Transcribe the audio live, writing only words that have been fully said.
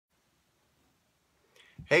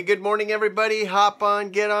Hey, good morning, everybody. Hop on,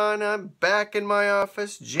 get on. I'm back in my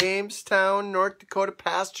office, Jamestown, North Dakota.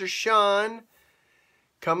 Pastor Sean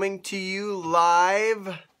coming to you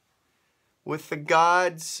live with the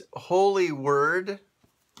God's holy word,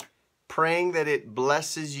 praying that it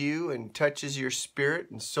blesses you and touches your spirit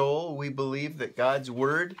and soul. We believe that God's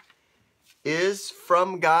word is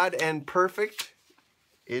from God and perfect.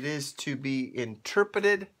 It is to be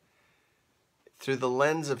interpreted through the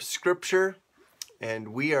lens of Scripture. And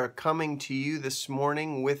we are coming to you this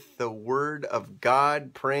morning with the Word of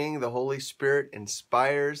God, praying the Holy Spirit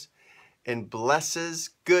inspires and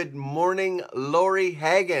blesses. Good morning, Lori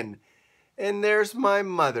Hagan. And there's my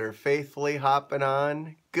mother faithfully hopping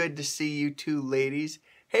on. Good to see you two ladies.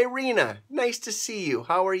 Hey, Rena, nice to see you.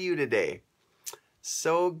 How are you today?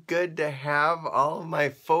 So good to have all of my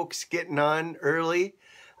folks getting on early.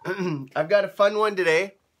 I've got a fun one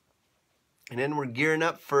today. And then we're gearing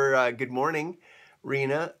up for good morning,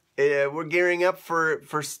 Rena. We're gearing up for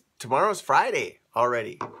tomorrow's Friday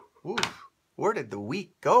already. Ooh, where did the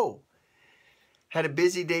week go? Had a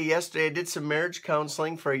busy day yesterday. I did some marriage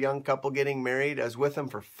counseling for a young couple getting married. I was with them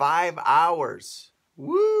for 5 hours.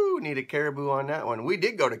 Woo, need a caribou on that one. We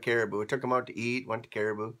did go to Caribou. I took them out to eat, went to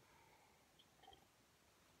Caribou.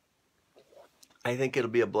 I think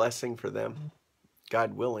it'll be a blessing for them,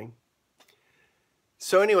 God willing.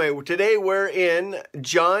 So anyway, today we're in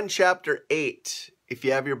John chapter 8. If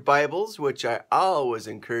you have your Bibles, which I always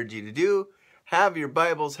encourage you to do, have your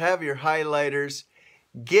Bibles, have your highlighters,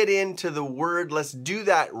 get into the Word. Let's do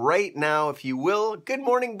that right now, if you will. Good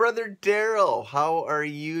morning, Brother Daryl. How are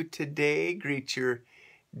you today? Greet your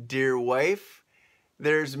dear wife.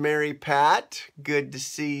 There's Mary Pat. Good to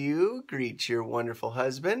see you. Greet your wonderful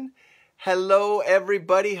husband. Hello,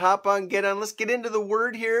 everybody. Hop on, get on. Let's get into the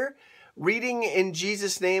Word here. Reading in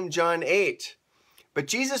Jesus' name, John 8. But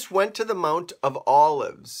Jesus went to the Mount of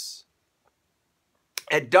Olives.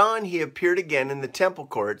 At dawn, he appeared again in the temple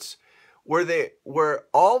courts where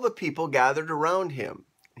all the people gathered around him.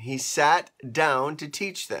 He sat down to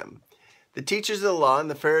teach them. The teachers of the law and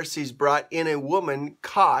the Pharisees brought in a woman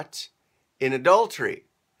caught in adultery.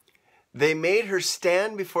 They made her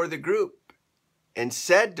stand before the group and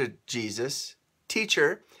said to Jesus,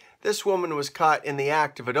 "Teacher, this woman was caught in the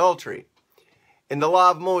act of adultery. In the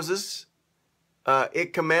law of Moses,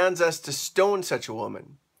 it commands us to stone such a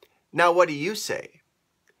woman. Now, what do you say?"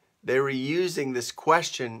 They were using this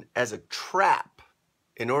question as a trap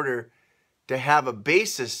in order to have a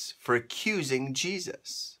basis for accusing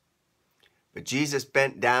Jesus. But Jesus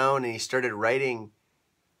bent down and he started writing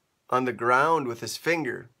on the ground with his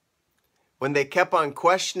finger. When they kept on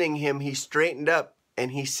questioning him, he straightened up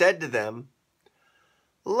and he said to them,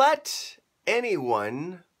 "Let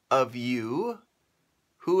anyone of you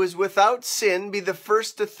who is without sin be the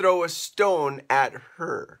first to throw a stone at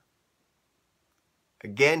her."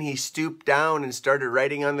 Again, he stooped down and started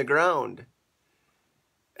writing on the ground.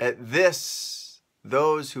 At this,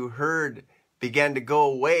 those who heard began to go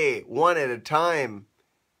away one at a time,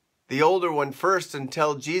 the older one first,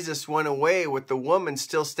 until Jesus went away with the woman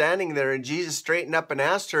still standing there. And Jesus straightened up and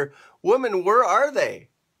asked her, "Woman, where are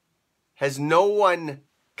they? Has no one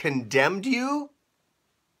condemned you?"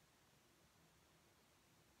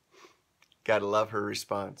 Gotta love her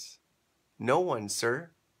response. "No one,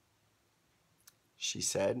 sir," she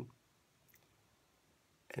said.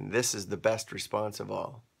 And this is the best response of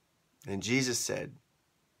all. And Jesus said,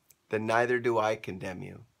 "Then neither do I condemn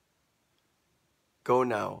you. Go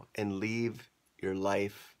now and leave your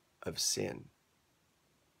life of sin."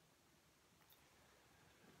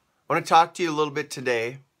 I want to talk to you a little bit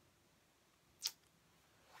today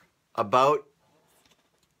about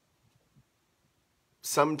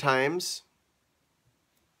sometimes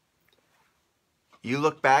you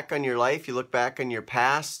look back on your life, you look back on your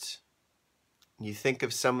past, and you think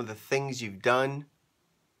of some of the things you've done,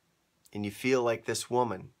 and you feel like this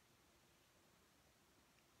woman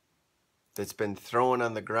that's been thrown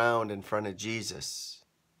on the ground in front of Jesus.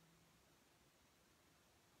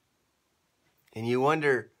 And you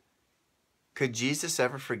wonder, could Jesus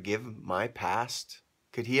ever forgive my past?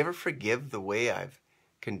 Could he ever forgive the way I've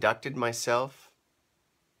conducted myself,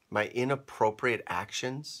 my inappropriate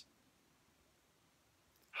actions?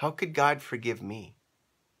 How could God forgive me?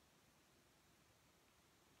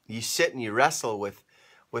 You sit and you wrestle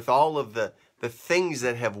with all of the things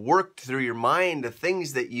that have worked through your mind, the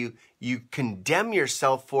things that you condemn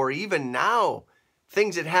yourself for even now,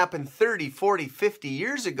 things that happened 30, 40, 50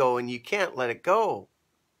 years ago, and you can't let it go.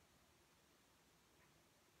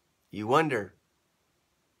 You wonder,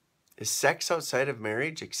 is sex outside of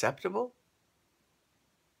marriage acceptable?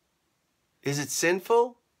 Is it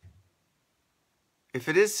sinful? if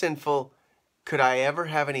it is sinful, could I ever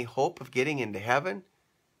have any hope of getting into heaven?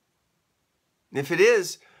 And if it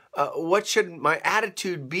is, what should my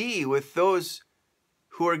attitude be with those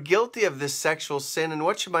who are guilty of this sexual sin? And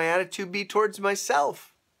what should my attitude be towards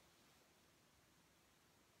myself?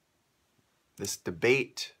 This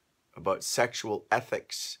debate about sexual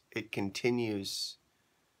ethics, it continues.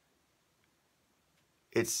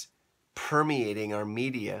 It's permeating our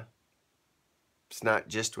media. It's not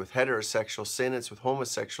just with heterosexual sin, it's with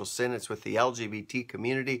homosexual sin, it's with the LGBT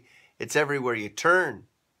community. It's everywhere you turn.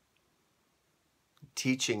 The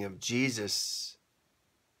teaching of Jesus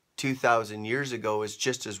 2,000 years ago is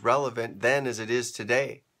just as relevant then as it is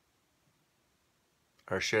today.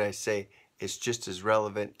 Or should I say, it's just as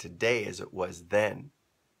relevant today as it was then.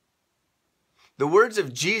 The words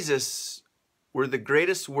of Jesus were the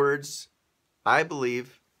greatest words, I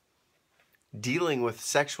believe, dealing with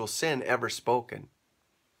sexual sin ever spoken.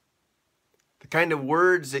 The kind of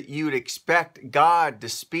words that you'd expect God to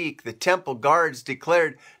speak. The temple guards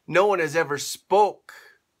declared no one has ever spoke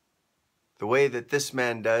the way that this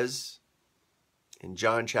man does. In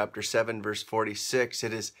John chapter 7 verse 46,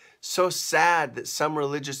 it is so sad that some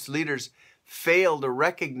religious leaders fail to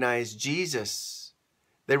recognize Jesus.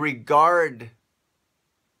 They regard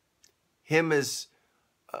him as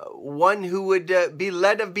one who would be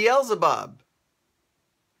led of Beelzebub.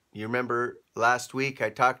 You remember last week I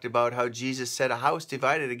talked about how Jesus said a house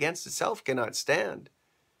divided against itself cannot stand.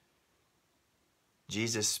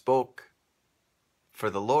 Jesus spoke for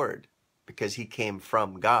the Lord because he came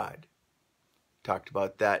from God. Talked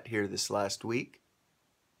about that here this last week.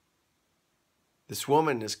 This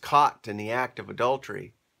woman is caught in the act of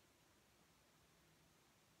adultery.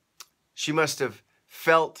 She must have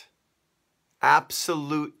felt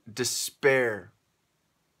absolute despair.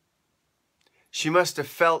 She must have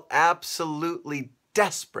felt absolutely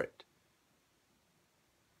desperate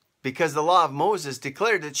because the law of Moses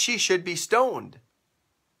declared that she should be stoned.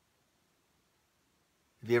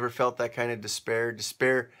 Have you ever felt that kind of despair?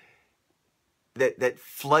 Despair that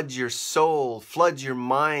floods your soul, floods your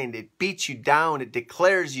mind. It beats you down. It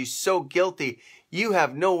declares you so guilty. You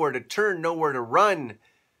have nowhere to turn, nowhere to run.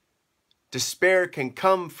 Despair can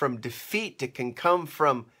come from defeat. It can come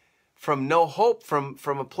from no hope, from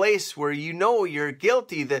a place where you know you're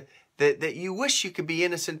guilty, that you wish you could be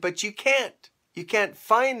innocent, but you can't. You can't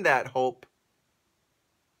find that hope.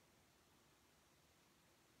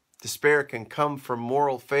 Despair can come from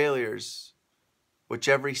moral failures, which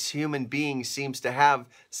every human being seems to have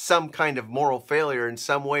some kind of moral failure in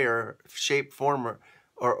some way or shape, form,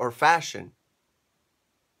 or fashion.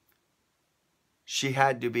 She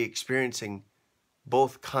had to be experiencing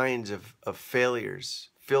both kinds of failures,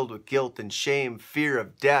 filled with guilt and shame, fear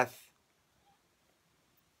of death.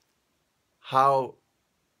 How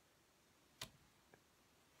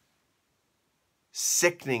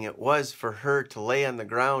sickening it was for her to lay on the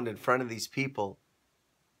ground in front of these people,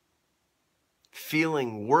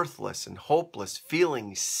 feeling worthless and hopeless,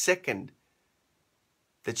 feeling sickened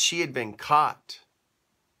that she had been caught.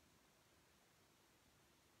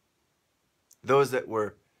 Those that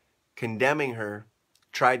were condemning her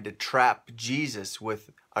tried to trap Jesus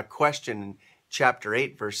with a question. In chapter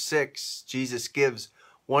 8, verse 6, Jesus gives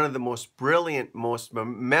one of the most brilliant, most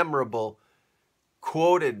memorable,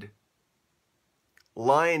 quoted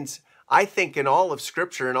lines, I think, in all of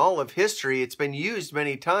Scripture, in all of history. It's been used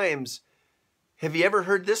many times. Have you ever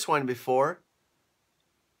heard this one before?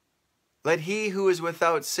 Let he who is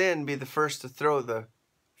without sin be the first to throw the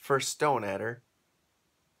first stone at her.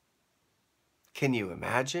 Can you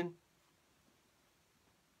imagine?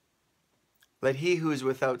 Let he who is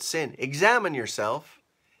without sin. Examine yourself.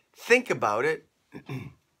 Think about it.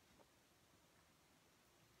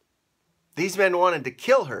 These men wanted to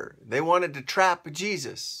kill her. They wanted to trap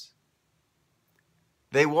Jesus.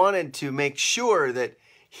 They wanted to make sure that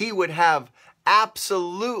he would have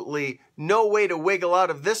absolutely no way to wiggle out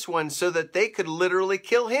of this one so that they could literally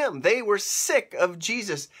kill him. They were sick of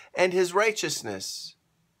Jesus and his righteousness.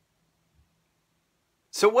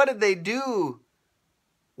 So what did they do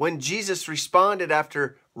when Jesus responded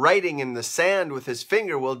after writing in the sand with his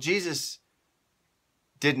finger? Well, Jesus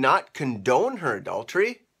did not condone her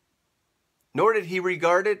adultery, nor did he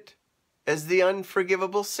regard it as the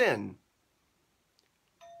unforgivable sin.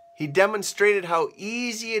 He demonstrated how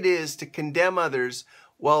easy it is to condemn others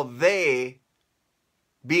while they,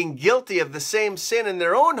 being guilty of the same sin in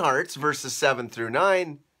their own hearts, verses 7 through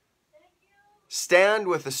 9, stand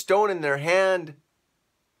with a stone in their hand,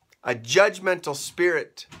 a judgmental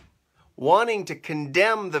spirit, wanting to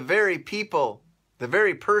condemn the very people, the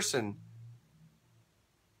very person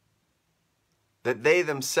that they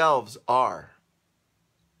themselves are.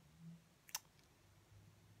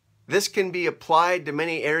 This can be applied to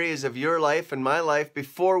many areas of your life and my life.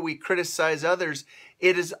 Before we criticize others,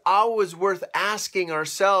 it is always worth asking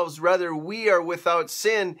ourselves whether we are without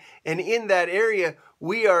sin. And in that area,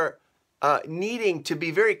 we are needing to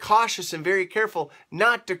be very cautious and very careful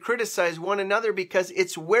not to criticize one another, because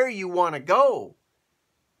it's where you want to go.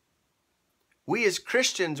 We as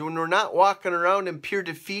Christians, when we're not walking around in pure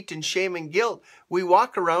defeat and shame and guilt, we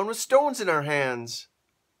walk around with stones in our hands,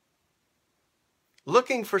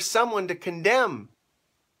 looking for someone to condemn.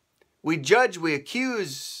 We judge, we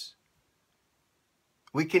accuse,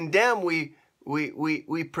 we condemn, we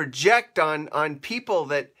project on people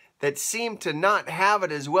that seem to not have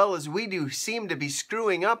it as well as we do, seem to be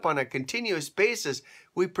screwing up on a continuous basis.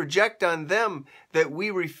 We project on them that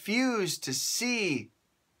we refuse to see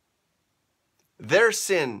their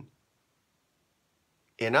sin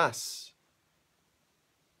in us.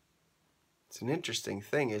 It's an interesting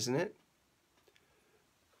thing, isn't it?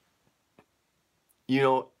 You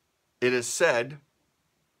know, it is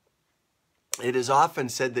often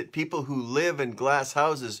said that people who live in glass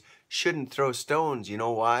houses shouldn't throw stones. You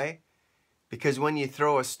know why? Because when you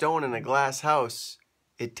throw a stone in a glass house,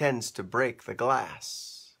 it tends to break the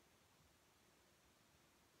glass.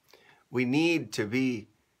 We need to be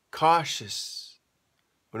cautious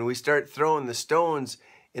when we start throwing the stones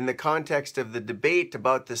in the context of the debate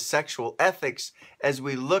about the sexual ethics. As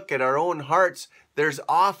we look at our own hearts, there's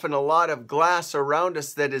often a lot of glass around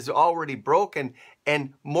us that is already broken,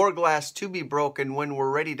 and more glass to be broken when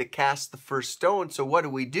we're ready to cast the first stone. So what do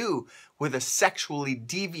we do with a sexually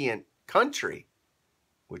deviant country,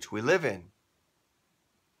 which we live in?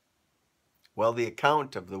 Well, the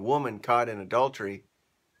account of the woman caught in adultery,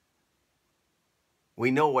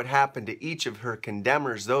 we know what happened to each of her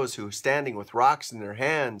condemners, those who were standing with rocks in their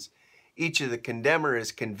hands. Each of the condemner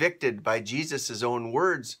is convicted by Jesus' own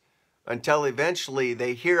words until eventually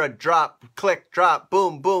they hear a drop, click, drop,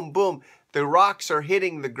 boom, boom, boom. The rocks are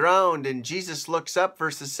hitting the ground, and Jesus looks up,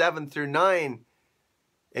 verses 7 through 9,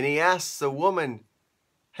 and he asks the woman,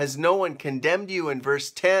 "Has no one condemned you?" in verse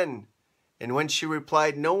 10. And when she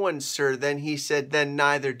replied, "No one, sir," then he said, "Then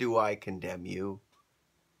neither do I condemn you.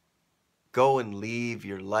 Go and leave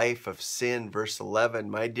your life of sin." Verse 11,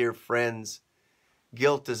 my dear friends,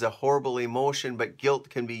 guilt is a horrible emotion, but guilt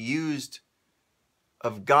can be used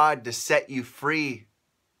of God to set you free.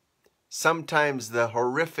 Sometimes the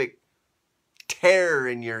horrific terror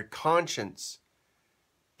in your conscience,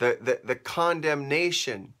 the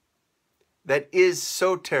condemnation that is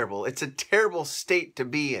so terrible. It's a terrible state to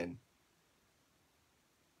be in.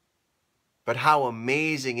 But how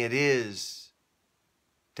amazing it is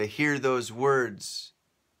to hear those words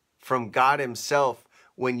from God himself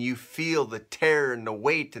when you feel the terror and the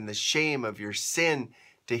weight and the shame of your sin.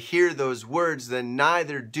 To hear those words, "Then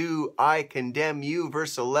neither do I condemn you."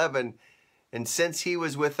 Verse 11, and since he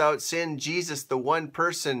was without sin, Jesus, the one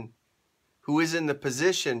person who is in the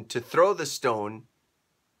position to throw the stone,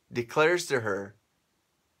 declares to her,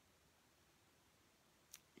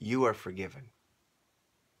 "You are forgiven."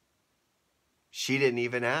 She didn't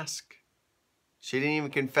even ask. She didn't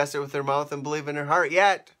even confess it with her mouth and believe in her heart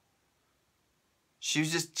yet. She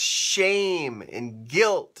was just shame and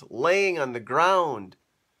guilt laying on the ground,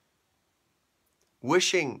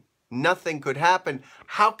 wishing nothing could happen.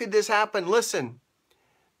 How could this happen? Listen,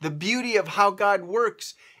 the beauty of how God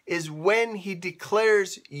works is when he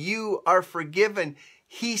declares you are forgiven,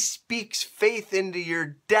 he speaks faith into your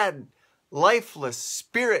dead, lifeless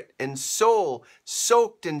spirit and soul,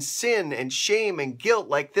 soaked in sin and shame and guilt,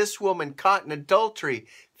 like this woman caught in adultery,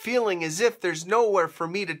 feeling as if there's nowhere for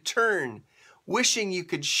me to turn, wishing you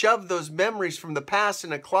could shove those memories from the past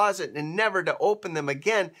in a closet and never to open them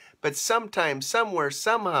again. But sometime, somewhere,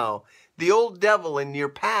 somehow, the old devil in your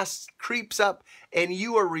past creeps up, and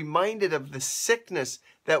you are reminded of the sickness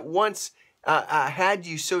that once had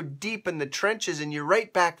you so deep in the trenches, and you're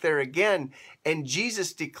right back there again. And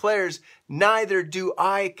Jesus declares, "Neither do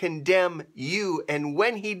I condemn you." And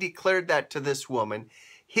when he declared that to this woman,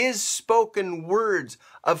 his spoken words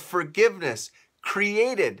of forgiveness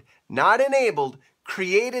created, not enabled,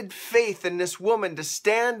 created faith in this woman to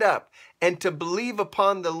stand up and to believe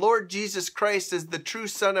upon the Lord Jesus Christ as the true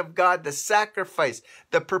Son of God, the sacrifice,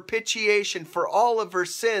 the propitiation for all of her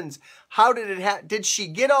sins. How did it happen? Did she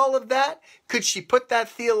get all of that? Could she put that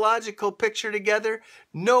theological picture together?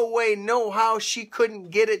 No way, no how. She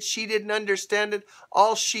couldn't get it. She didn't understand it.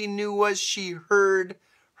 All she knew was she heard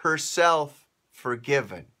herself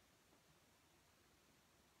forgiven.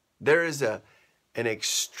 There is an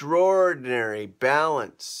extraordinary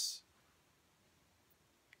balance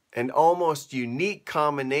an almost unique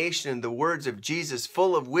combination in the words of Jesus,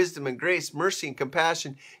 full of wisdom and grace, mercy and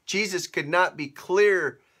compassion. Jesus could not be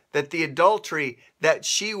clearer that the adultery that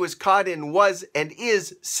she was caught in was and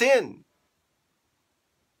is sin.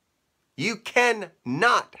 You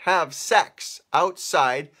cannot have sex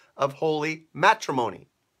outside of holy matrimony.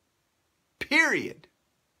 Period.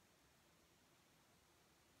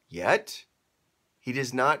 Yet, he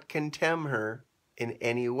does not condemn her in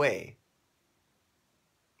any way.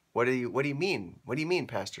 What do you mean? What do you mean,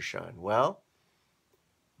 Pastor Sean? Well,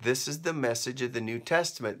 this is the message of the New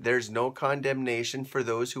Testament. There's no condemnation for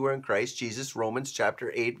those who are in Christ Jesus. Romans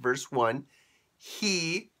chapter 8, verse 1.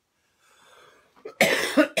 He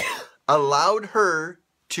allowed her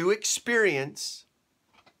to experience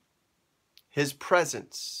his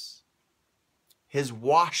presence, his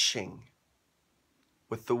washing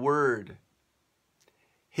with the word.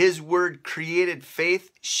 His word created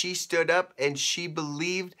faith. She stood up and she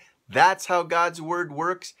believed. That's how God's word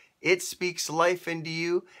works. It speaks life into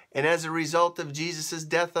you. And as a result of Jesus'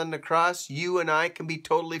 death on the cross, you and I can be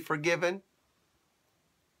totally forgiven.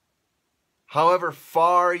 However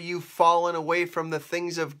far you've fallen away from the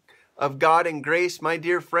things of God and grace, my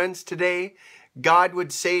dear friends, today, God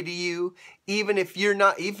would say to you, even if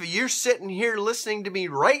you're sitting here listening to me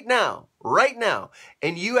right now,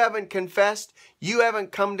 and you haven't confessed, you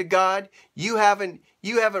haven't come to God, you haven't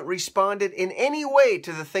responded in any way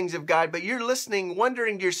to the things of God, but you're listening,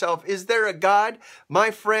 wondering to yourself, is there a God?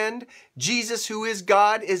 My friend, Jesus, who is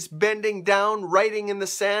God, is bending down, writing in the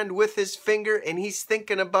sand with his finger, and he's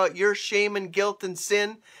thinking about your shame and guilt and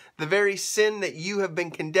sin, the very sin that you have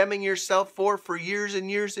been condemning yourself for years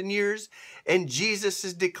and years and years. And Jesus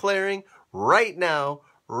is declaring right now,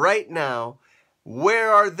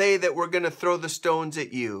 where are they that were going to throw the stones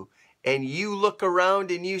at you? And you look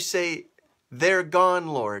around and you say, they're gone,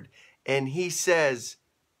 Lord. And he says,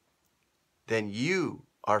 then you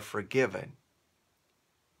are forgiven.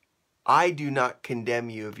 I do not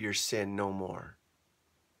condemn you of your sin no more.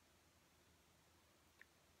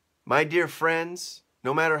 My dear friends,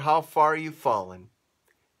 no matter how far you've fallen,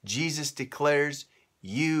 Jesus declares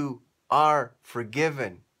you are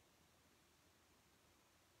forgiven.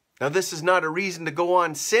 Now, this is not a reason to go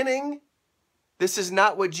on sinning. This is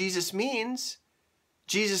not what Jesus means.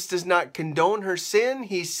 Jesus does not condone her sin.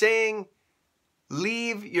 He's saying,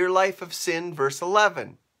 leave your life of sin, verse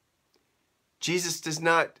 11. Jesus does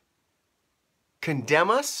not condemn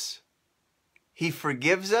us. He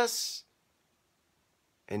forgives us.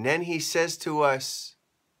 And then he says to us,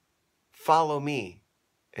 follow me,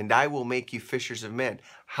 and I will make you fishers of men.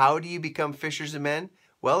 How do you become fishers of men?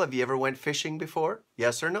 Well, have you ever went fishing before?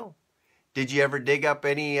 Yes or no? Did you ever dig up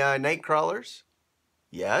any night crawlers?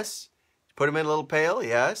 Yes. Put them in a little pail?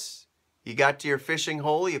 Yes. You got to your fishing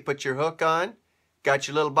hole, you put your hook on, got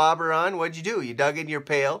your little bobber on. What'd you do? You dug in your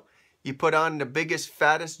pail. You put on the biggest,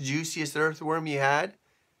 fattest, juiciest earthworm you had.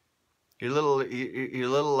 Your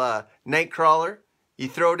little night crawler. You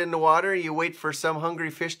throw it in the water, you wait for some hungry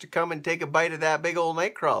fish to come and take a bite of that big old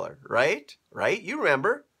night crawler, right? Right? You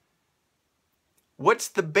remember. What's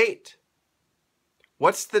the bait?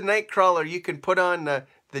 What's the night crawler you can put on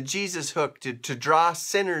the Jesus hook to draw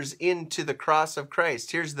sinners into the cross of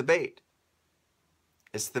Christ? Here's the bait.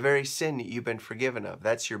 It's the very sin that you've been forgiven of.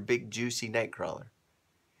 That's your big, juicy night crawler.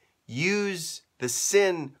 Use the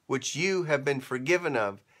sin which you have been forgiven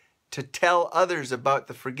of to tell others about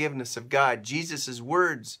the forgiveness of God. Jesus'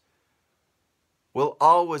 words will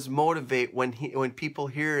always motivate when people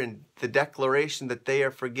hear in the declaration that they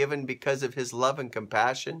are forgiven because of his love and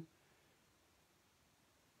compassion.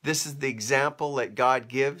 This is the example that God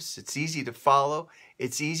gives. It's easy to follow.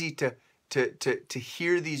 It's easy to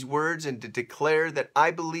hear these words and to declare that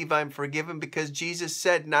I believe I'm forgiven because Jesus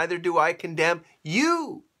said, neither do I condemn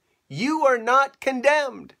you. You are not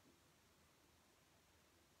condemned.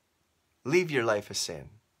 Leave your life of sin.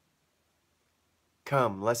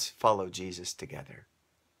 Come, let's follow Jesus together.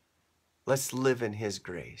 Let's live in his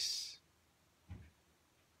grace.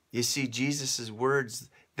 You see, Jesus' words,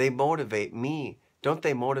 they motivate me. Don't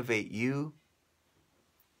they motivate you?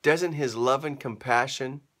 Doesn't his love and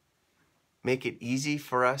compassion make it easy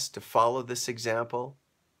for us to follow this example?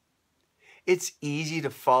 It's easy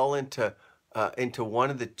to fall into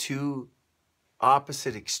one of the two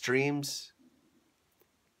opposite extremes.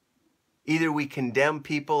 Either we condemn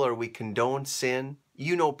people or we condone sin.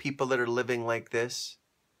 You know people that are living like this.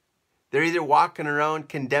 They're either walking around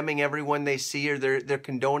condemning everyone they see or they're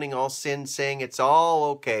condoning all sin, saying it's all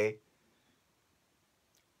okay.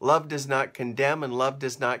 Love does not condemn and love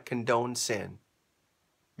does not condone sin.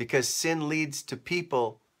 Because sin leads to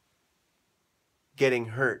people getting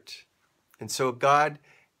hurt. And so God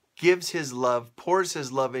gives his love, pours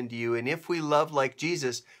his love into you. And if we love like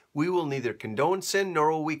Jesus, we will neither condone sin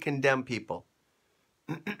nor will we condemn people.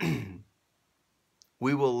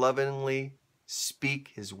 We will lovingly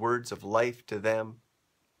speak his words of life to them.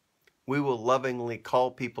 We will lovingly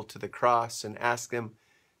call people to the cross and ask them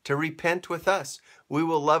to repent with us. We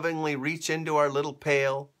will lovingly reach into our little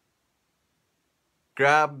pail,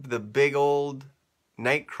 grab the big old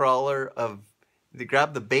night crawler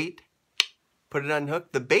grab the bait, put it on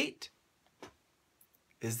hook. The bait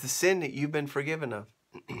is the sin that you've been forgiven of.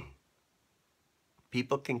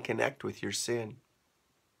 People can connect with your sin.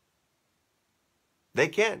 They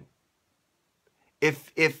can.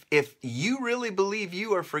 If you really believe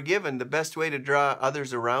you are forgiven, the best way to draw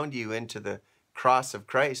others around you into the cross of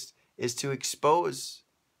Christ is to expose.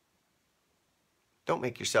 Don't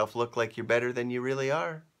make yourself look like you're better than you really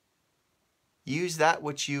are. Use that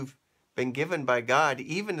which you've been given by God,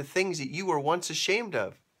 even the things that you were once ashamed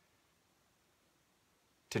of,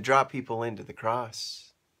 to draw people into the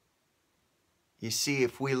cross. You see,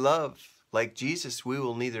 if we love like Jesus, we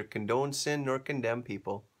will neither condone sin nor condemn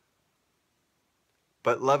people,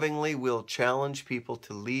 but lovingly we'll challenge people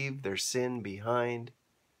to leave their sin behind.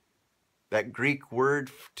 That Greek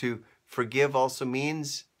word to forgive also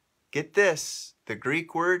means, get this, the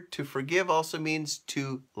Greek word to forgive also means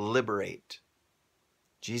to liberate.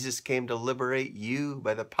 Jesus came to liberate you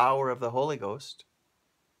by the power of the Holy Ghost.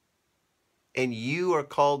 And you are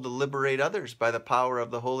called to liberate others by the power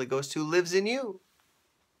of the Holy Ghost who lives in you.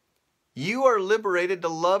 You are liberated to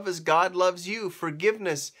love as God loves you.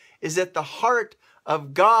 Forgiveness is at the heart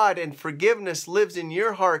of God, and forgiveness lives in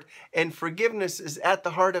your heart, and forgiveness is at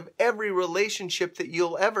the heart of every relationship that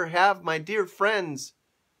you'll ever have, my dear friends.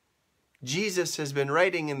 Jesus has been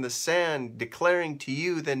writing in the sand, declaring to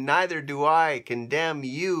you that neither do I condemn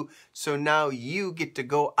you. So now you get to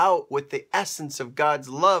go out with the essence of God's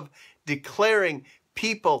love, declaring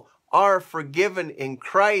people are forgiven in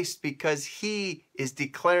Christ because he is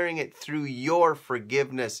declaring it through your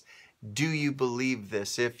forgiveness. Do you believe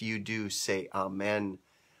this? If you do, say amen.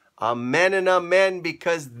 Amen and amen,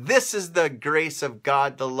 because this is the grace of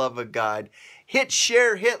God, the love of God. Hit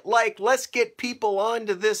share, hit like. Let's get people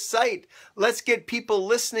onto this site. Let's get people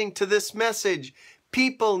listening to this message.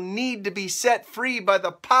 People need to be set free by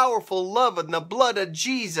the powerful love and the blood of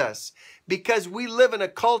Jesus, because we live in a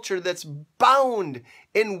culture that's bound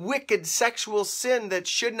in wicked sexual sin that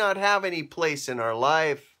should not have any place in our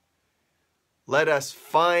life. Let us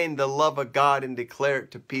find the love of God and declare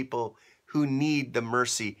it to people who need the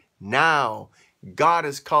mercy now. God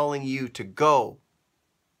is calling you to go.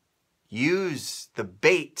 Use the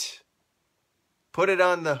bait. Put it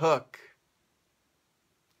on the hook.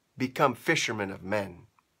 Become fishermen of men.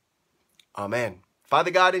 Amen.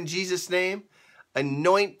 Father God, in Jesus' name,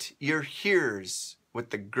 anoint your hearers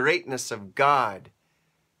with the greatness of God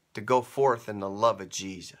to go forth in the love of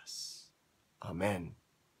Jesus. Amen.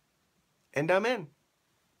 And amen.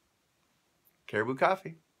 Caribou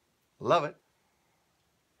Coffee. Love it.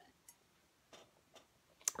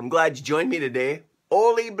 I'm glad you joined me today.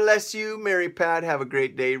 Oli, bless you. Mary Pat, have a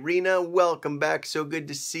great day. Rena, welcome back. So good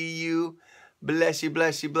to see you. Bless you,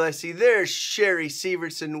 bless you, bless you. There's Sherry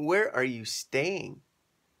Severson. Where are you staying?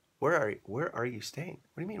 Where are you staying?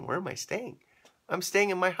 What do you mean, where am I staying? I'm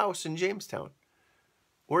staying in my house in Jamestown.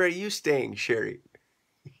 Where are you staying, Sherry?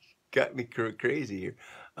 Got me crazy here.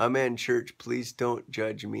 Amen, church. Please don't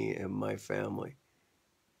judge me and my family.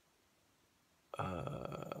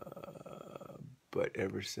 But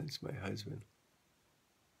ever since my husband.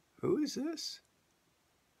 Who is this?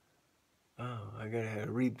 Oh, I gotta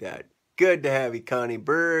read that. Good to have you, Connie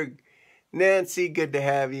Berg. Nancy, good to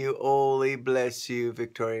have you. Oli, bless you.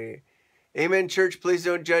 Victoria. Amen, church. Please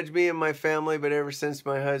don't judge me and my family, but ever since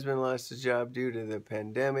my husband lost his job due to the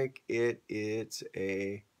pandemic, let's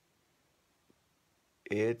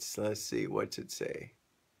see, what's it say?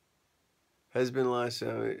 Husband lost,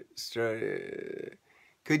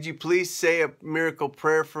 could you please say a miracle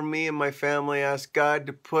prayer for me and my family? Ask God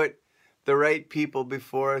to put the right people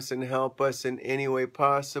before us and help us in any way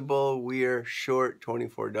possible. We are short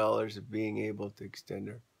 $24 of being able to extend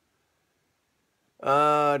our...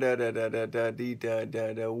 Where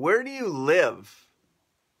do you live?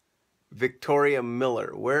 Victoria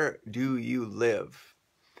Miller, where do you live?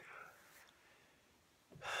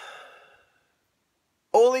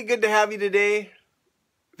 Oli, good to have you today.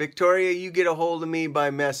 Victoria, you get a hold of me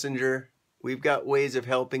by messenger. We've got ways of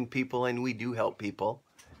helping people, and we do help people.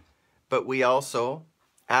 But we also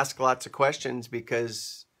ask lots of questions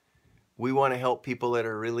because we want to help people that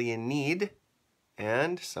are really in need.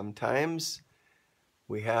 And sometimes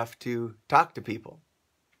we have to talk to people.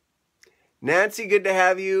 Nancy, good to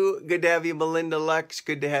have you. Good to have you, Melinda Lux.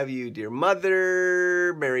 Good to have you, dear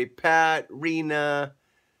mother. Mary Pat, Rena.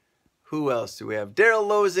 Who else do we have? Daryl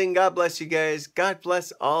Losing. God bless you guys. God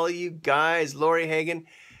bless all you guys. Lori Hagan.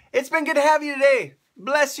 It's been good to have you today.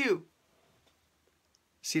 Bless you.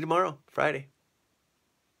 See you tomorrow, Friday.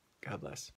 God bless.